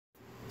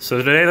So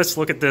today let's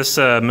look at this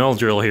mill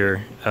drill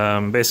here.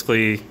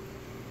 Basically,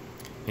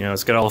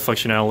 it's got all the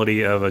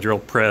functionality of a drill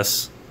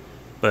press,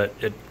 but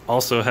it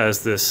also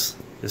has this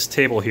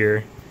table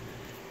here.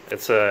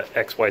 It's a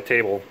XY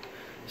table,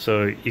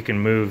 so you can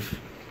move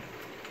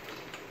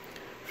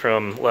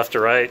from left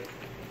to right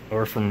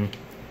or from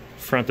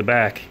front to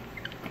back.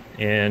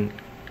 And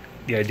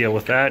the idea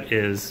with that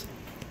is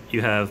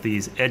you have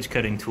these edge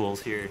cutting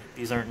tools here.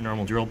 These aren't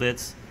normal drill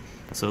bits,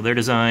 so they're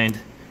designed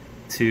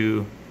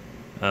to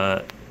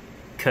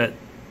cut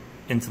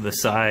into the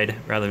side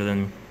rather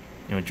than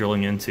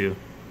drilling into.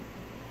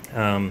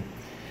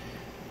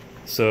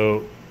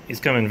 So these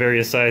come in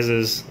various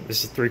sizes.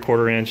 This is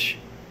 3/4 inch.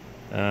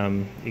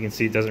 You can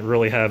see it doesn't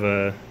really have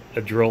a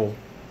drill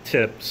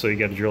tip, so you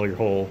got to drill your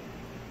hole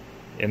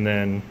and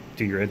then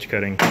do your edge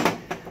cutting.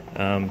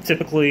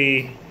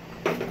 Typically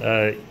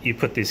you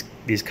put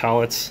these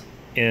collets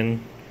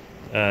in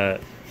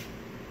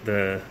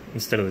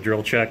instead of the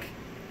drill chuck,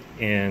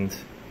 and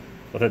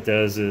what that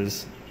does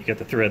is you get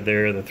the thread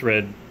there. The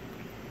thread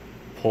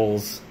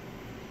pulls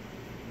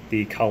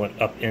the collet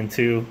up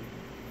into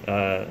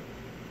the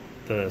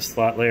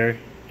slot layer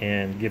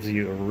and gives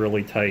you a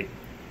really tight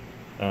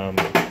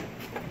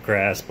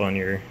grasp on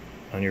your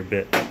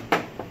bit.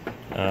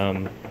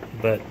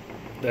 But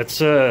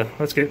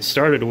let's get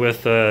started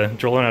with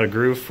drilling out a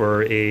groove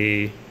for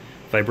a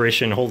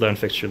vibration hold-down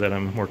fixture that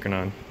I'm working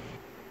on.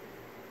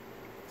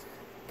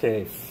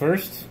 Okay,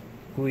 first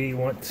we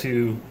want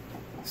to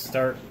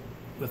start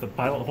with a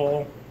pilot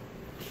hole.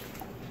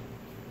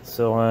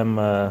 So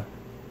I'm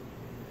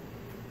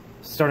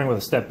starting with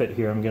a step bit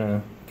here. I'm going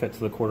to cut to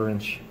the 1/4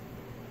 inch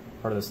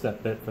part of the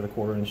step bit for the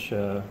 1/4 inch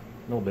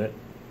mill bit.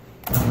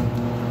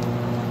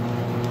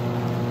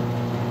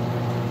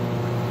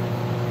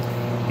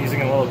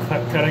 Using a little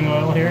cutting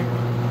oil here.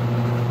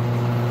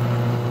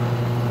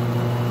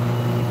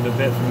 Keep the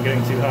bit from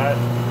getting too hot.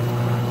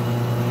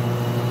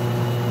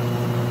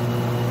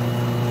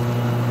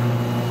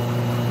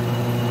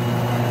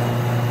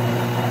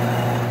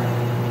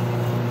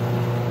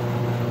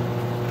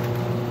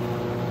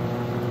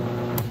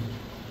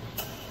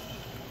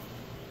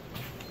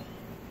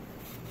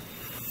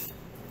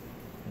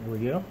 There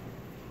we go.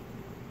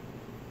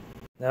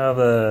 Now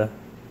the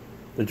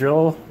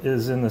drill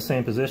is in the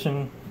same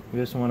position. We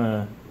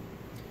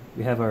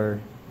have our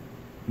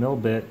mill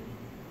bit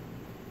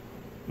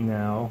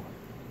now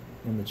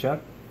in the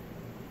chuck.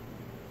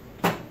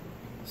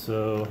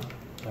 So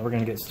now we're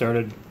going to get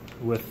started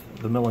with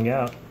the milling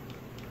out.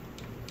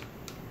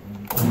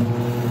 And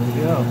there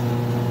we go.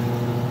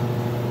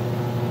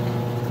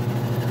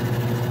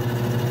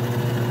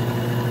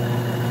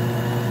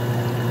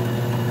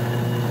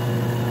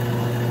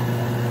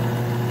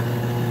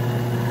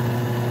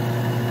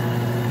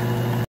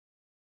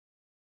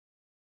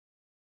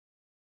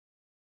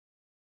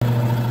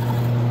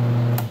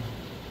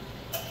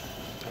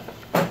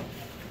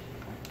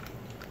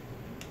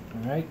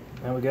 Alright,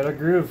 now we got our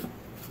groove.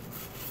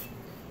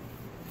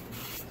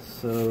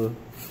 So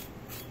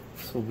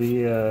this will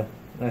be a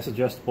nice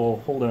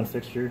adjustable hold-on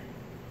fixture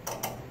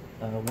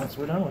once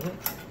we're done with it.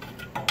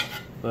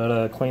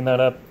 But clean that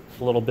up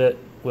a little bit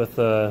with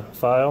a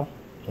file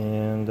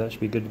and that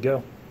should be good to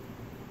go.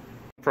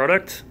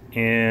 Product,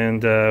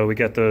 and we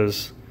got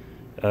those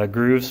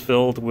grooves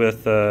filled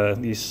with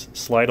these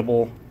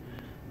slidable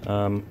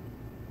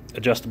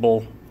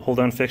adjustable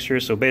hold-on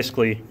fixtures. So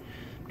basically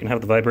you can have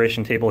the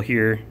vibration table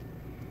here,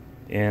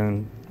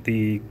 and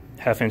the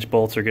 1/2 inch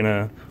bolts are going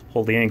to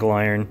hold the angle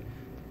iron,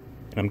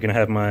 and I'm going to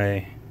have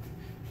my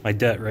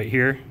det right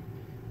here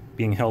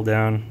being held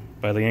down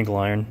by the angle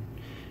iron,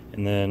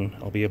 and then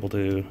I'll be able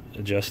to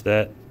adjust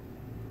that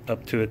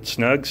up to it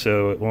snug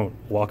so it won't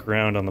walk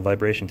around on the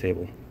vibration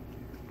table.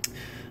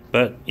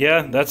 But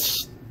yeah,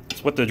 that's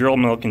what the drill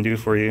mill can do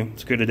for you.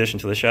 It's a good addition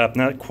to the shop.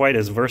 Not quite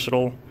as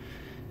versatile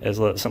as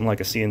something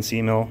like a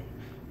CNC mill,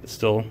 but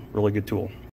still a really good tool.